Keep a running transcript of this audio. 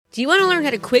Do you want to learn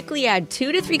how to quickly add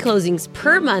 2 to 3 closings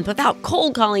per month without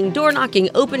cold calling, door knocking,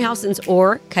 open houses,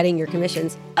 or cutting your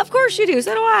commissions? Of course you do,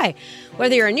 so do I.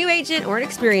 Whether you're a new agent or an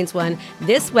experienced one,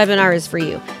 this webinar is for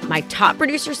you. My Top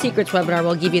Producer Secrets webinar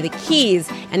will give you the keys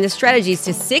and the strategies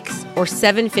to 6 or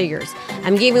 7 figures.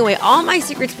 I'm giving away all my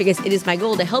secrets because it is my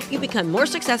goal to help you become more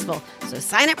successful. So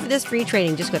sign up for this free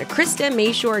training. Just go to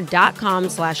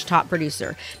KristaMashore.com/top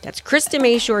producer. That's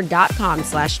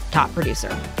KristaMashore.com/top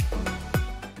producer.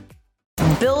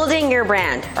 Building your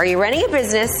brand. Are you running a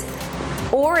business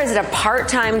or is it a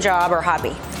part-time job or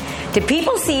hobby? Do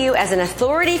people see you as an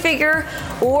authority figure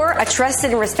or a trusted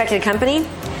and respected company?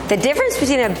 The difference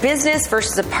between a business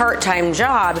versus a part-time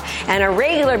job and a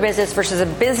regular business versus a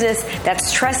business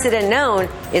that's trusted and known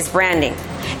is branding.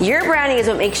 Your branding is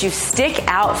what makes you stick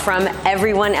out from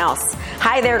everyone else.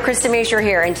 Hi there, Krista Mashore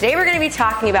here, and today we're going to be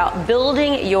talking about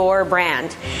building your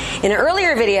brand. In an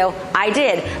earlier video, I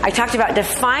talked about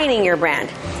defining your brand.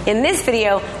 In this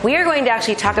video, we are going to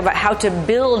actually talk about how to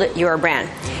build your brand.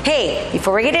 Hey,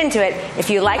 before we get into it, if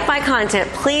you like my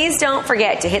content, please don't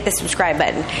forget to hit the subscribe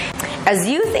button. As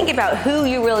you think about who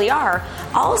you really are,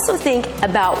 also think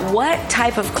about what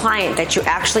type of client that you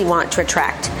actually want to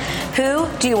attract. Who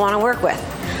do you want to work with?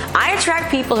 I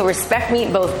attract people who respect me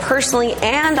both personally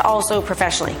and also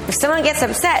professionally. If someone gets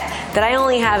upset that I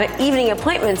only have evening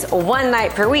appointments 1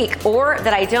 night per week, or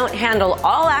that I don't handle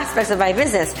all aspects of my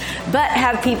business, but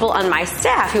have people on my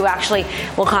staff who actually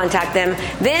will contact them,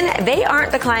 then they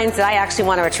aren't the clients that I actually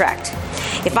want to attract.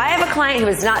 If I have a client who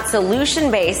is not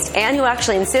solution-based and who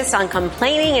actually insists on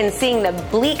complaining and seeing the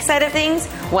bleak side of things,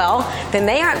 well, then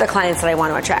they aren't the clients that I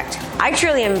want to attract. I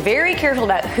truly am very careful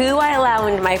about who I allow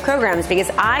into my programs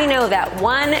because I know that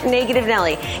one negative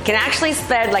Nelly can actually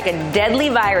spread like a deadly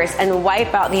virus and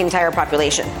wipe out the entire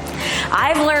population.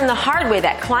 I've learned the hard way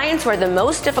that clients who are the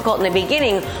most difficult in the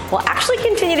beginning will actually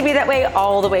continue to be that way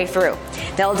all the way through.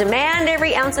 They'll demand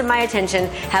every ounce of my attention,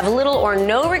 have little or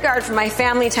no regard for my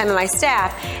family time and my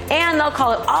staff, and they'll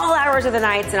call it all hours of the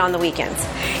nights and on the weekends.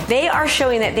 They are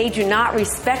showing that they do not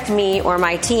respect me or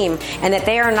my team and that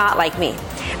they are not like me.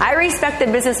 I respect the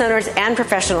business owners and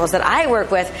professionals that I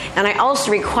work with, and I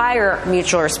also require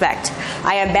mutual respect.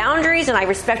 I have boundaries and I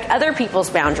respect other people's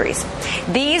boundaries.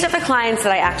 These are the clients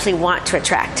that I actually want to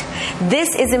attract.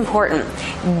 This is important.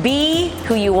 Be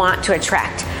who you want to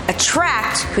attract.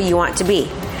 Attract who you want to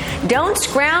be. Don't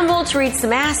scramble to reach the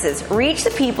masses. Reach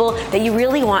the people that you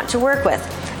really want to work with.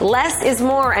 Less is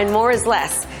more and more is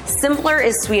less. Simpler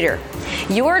is sweeter.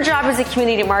 Your job as a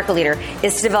community market leader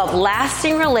is to develop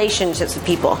lasting relationships with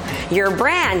people. Your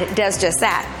brand does just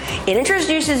that. It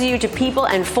introduces you to people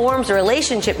and forms a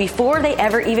relationship before they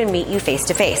ever even meet you face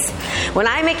to face. When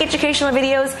I make educational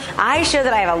videos, I show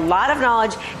that I have a lot of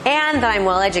knowledge and that I'm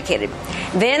well educated.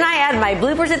 Then I add my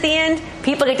bloopers at the end.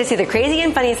 People get to see the crazy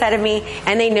and funny side of me,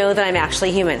 and they know that I'm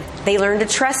actually human. They learn to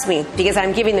trust me because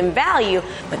I'm giving them value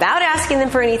without asking them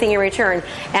for anything in return,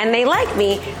 and they like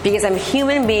me because I'm a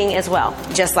human being as well,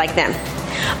 just like them.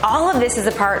 All of this is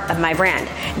a part of my brand.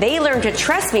 They learn to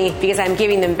trust me because I'm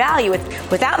giving them value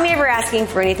without me ever asking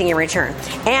for anything in return.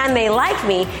 And they like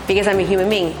me because I'm a human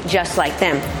being just like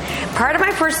them. Part of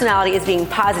my personality is being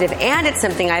positive, and it's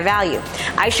something I value.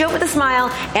 I show up with a smile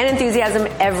and enthusiasm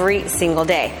every single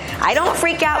day. I don't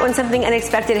freak out when something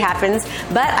unexpected happens,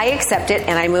 but I accept it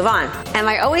and I move on. Am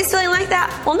I always feeling like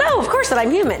that? Well, no, of course not.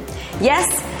 I'm human.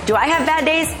 Yes. Do I have bad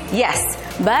days? Yes.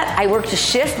 But I work to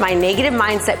shift my negative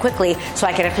mindset quickly so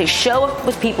I can actually show up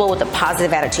with people with a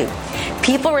positive attitude.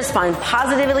 People respond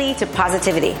positively to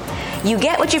positivity. You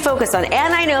get what you focus on,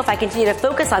 and I know if I continue to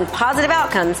focus on positive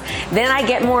outcomes, then I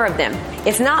get more of them.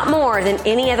 If not more than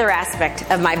any other aspect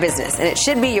of my business, and it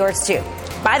should be yours too.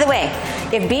 By the way,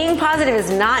 if being positive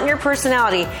is not in your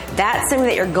personality, that's something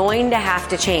that you're going to have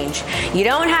to change. You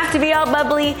don't have to be all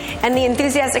bubbly and the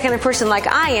enthusiastic kind of person like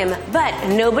I am, but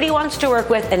nobody wants to work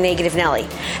with a negative Nelly.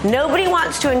 Nobody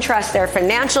wants to entrust their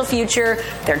financial future,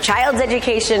 their child's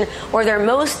education, or their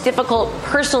most difficult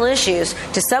personal issues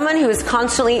to someone who is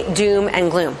constantly doom and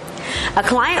gloom. A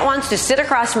client wants to sit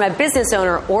across from a business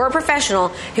owner or a professional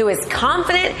who is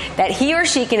confident that he or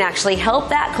she can actually help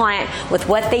that client with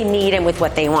what they need and with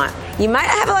what they want. You might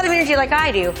not have a lot of energy like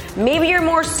I do. Maybe you're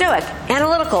more stoic,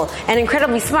 analytical, and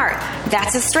incredibly smart.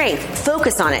 That's a strength.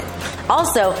 Focus on it.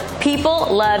 Also,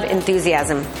 people love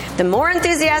enthusiasm. The more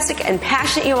enthusiastic and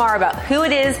passionate you are about who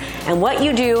it is and what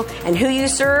you do and who you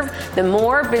serve, the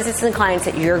more business and clients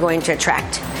that you're going to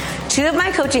attract. Two of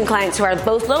my coaching clients who are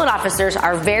both loan officers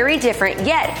are very different,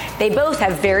 yet they both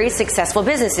have very successful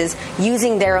businesses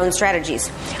using their own strategies.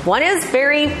 One is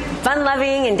very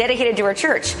fun-loving and dedicated to her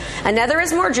church. Another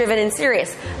is more driven and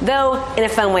serious, though in a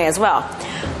fun way as well.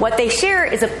 What they share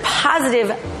is a positive,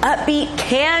 upbeat,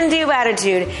 can-do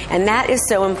attitude, and that is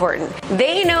so important.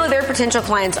 They know their potential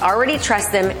clients already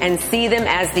trust them and see them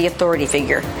as the authority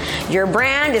figure. Your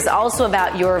brand is also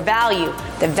about your value,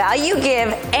 the value you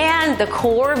give, and the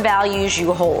core values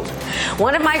you hold.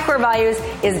 One of my core values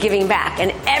is giving back,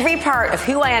 and every part of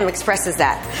who I am expresses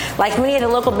that. Like many of the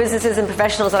local businesses and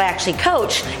professionals that I actually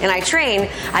coach and I train,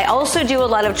 I also do a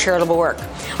lot of charitable work.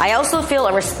 I also feel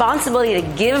a responsibility to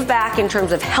give back in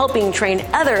terms of helping train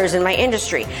others in my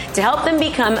industry to help them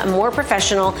become more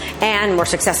professional and more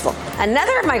successful.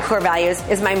 Another of my core values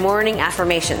is my morning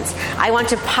affirmations. I want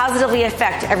to positively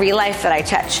affect every life that I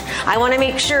touch. I want to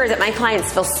make sure that my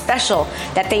clients feel special,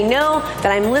 that they know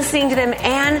that I'm listening to them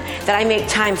and that I make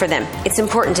time for them. It's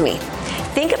important to me.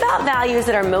 Think about values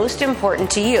that are most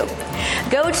important to you.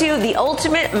 Go to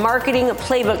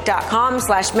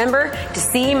theultimatemarketingplaybook.com/member to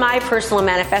see my personal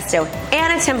manifesto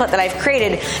and a template that I've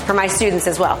created for my students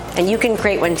as well. And you can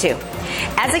create one too.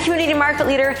 As a community market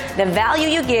leader, the value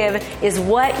you give is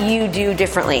what you do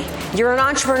differently. You're an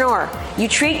entrepreneur. You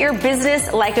treat your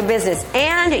business like a business,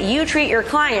 and you treat your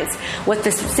clients with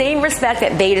the same respect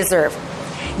that they deserve.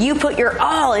 You put your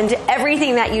all into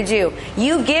everything that you do.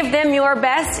 You give them your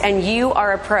best, and you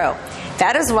are a pro.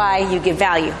 That is why you give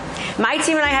value. My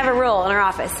team and I have a rule in our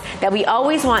office that we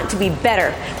always want to be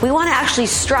better. We want to actually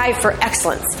strive for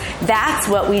excellence. That's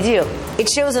what we do. It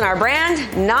shows in our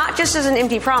brand, not just as an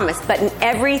empty promise, but in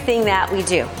everything that we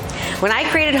do. When I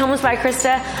created Homeless by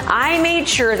Krista, I made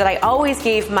sure that I always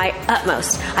gave my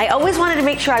utmost. I always wanted to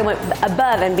make sure I went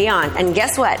above and beyond. And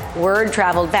guess what? Word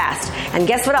traveled fast. And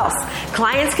guess what else?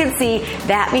 Clients could see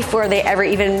that before they ever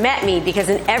even met me, because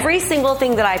in every single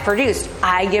thing that I produced,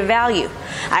 I give value.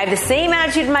 I have the same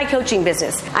attitude in my coaching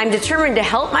business. I'm determined to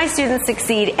help my students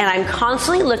succeed, and I'm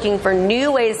constantly looking for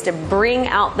new ways to bring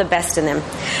out the best in them.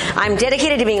 I'm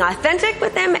dedicated to being authentic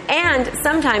with them, and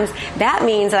sometimes that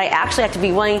means that I actually have to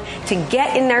be willing to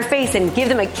get in their face and give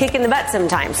them a kick in the butt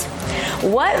sometimes.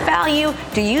 What value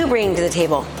do you bring to the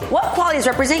table? What qualities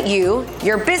represent you,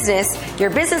 your business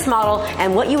model,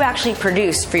 and what you actually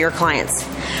produce for your clients?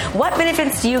 What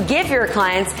benefits do you give your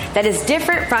clients that is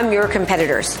different from your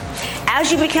competitors?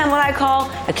 As you become what I call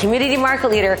a community market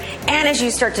leader, and as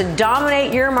you start to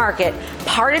dominate your market,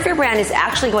 part of your brand is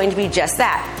actually going to be just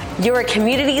that. You're a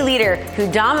community leader who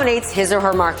dominates his or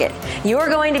her market. You're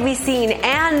going to be seen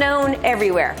and known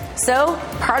everywhere. So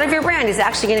part of your brand is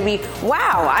actually going to be,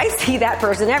 wow, I see that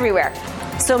person everywhere.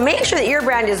 So make sure that your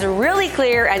brand is really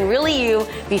clear and really you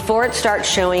before it starts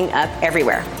showing up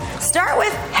everywhere. Start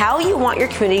with how you want your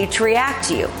community to react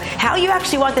to you, how you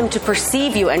actually want them to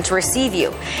perceive you and to receive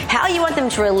you, how you want them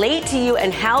to relate to you,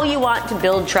 and how you want to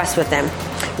build trust with them.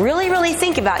 Really, really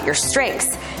think about your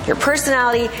strengths, your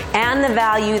personality, and the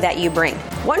value that you bring.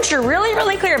 Once you're really,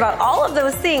 really clear about all of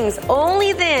those things,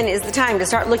 only then is the time to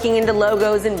start looking into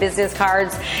logos and business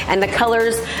cards and the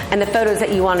colors and the photos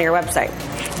that you want on your website.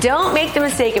 Don't make the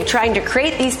mistake of trying to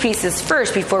create these pieces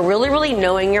first before really, really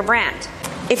knowing your brand.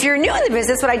 If you're new in the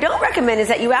business, what I don't recommend is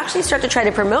that you actually start to try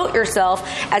to promote yourself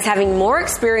as having more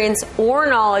experience or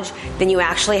knowledge than you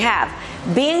actually have.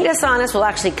 Being dishonest will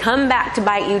actually come back to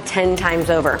bite you 10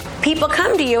 times over. People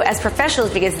come to you as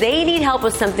professionals because they need help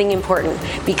with something important.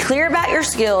 Be clear about your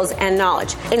skills and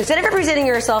knowledge. Instead of representing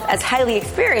yourself as highly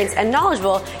experienced and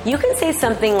knowledgeable, you can say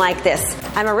something like this: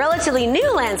 I'm a relatively new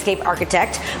landscape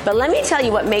architect, but let me tell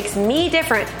you what makes me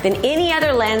different than any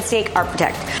other landscape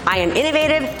architect. I am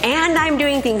innovative, and I'm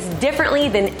doing things differently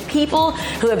than people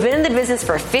who have been in the business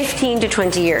for 15 to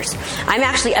 20 years. I'm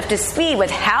actually up to speed with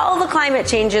how the climate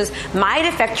changes might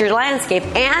affect your landscape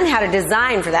and how to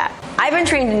design for that. I've been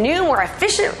trained in new, more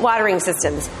efficient watering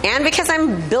systems. And because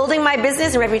I'm building my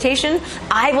business and reputation,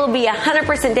 I will be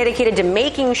 100% dedicated to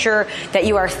making sure that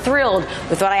you are thrilled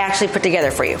with what I actually put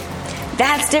together for you.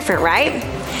 That's different, right?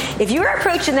 If you were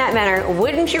approached in that manner,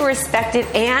 wouldn't you respect it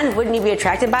and wouldn't you be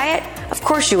attracted by it? Of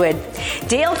course you would.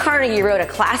 Dale Carnegie wrote a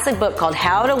classic book called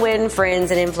How to Win Friends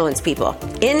and Influence People.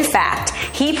 In fact,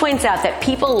 he points out that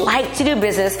people like to do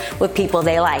business with people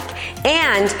they like.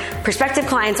 And prospective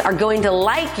clients are going to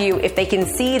like you if they can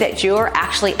see that you're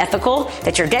actually ethical,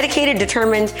 that you're dedicated,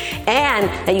 determined, and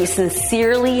that you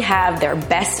sincerely have their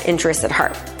best interests at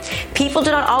heart. People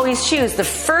do not always choose the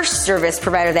first service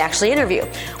provider they actually interview,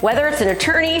 whether it's an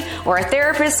attorney or a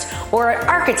therapist or an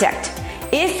architect.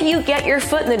 If you get your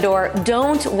foot in the door,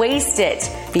 don't waste it.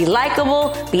 Be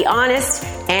likable, be honest,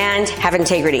 and have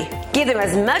integrity. Give them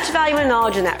as much valuable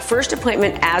knowledge in that first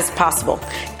appointment as possible.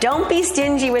 Don't be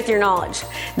stingy with your knowledge.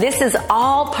 This is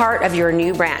all part of your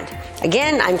new brand.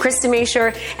 Again, I'm Krista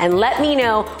Mashore, and let me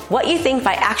know what you think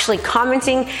by actually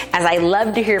commenting, as I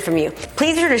love to hear from you.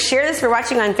 Please be sure to share this if you're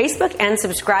watching on Facebook and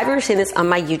subscribe if you're seeing this on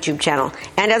my YouTube channel.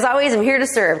 And as always, I'm here to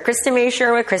serve. Krista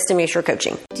Mashore with Krista Mashore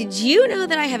Coaching. Did you know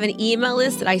that I have an email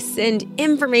list that I send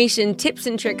information, tips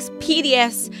and tricks,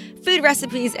 PDFs, food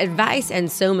recipes, advice,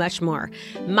 and so much more?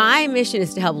 My mission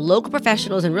is to help local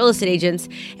professionals and real estate agents,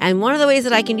 and one of the ways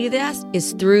that I can do this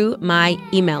is through my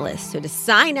email list. So to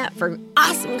sign up for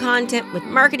awesome content with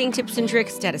marketing tips and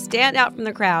tricks to how to stand out from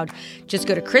the crowd, just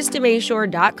go to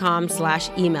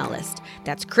KristaMashore.com/email list.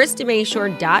 That's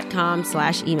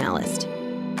KristaMashore.com/email list.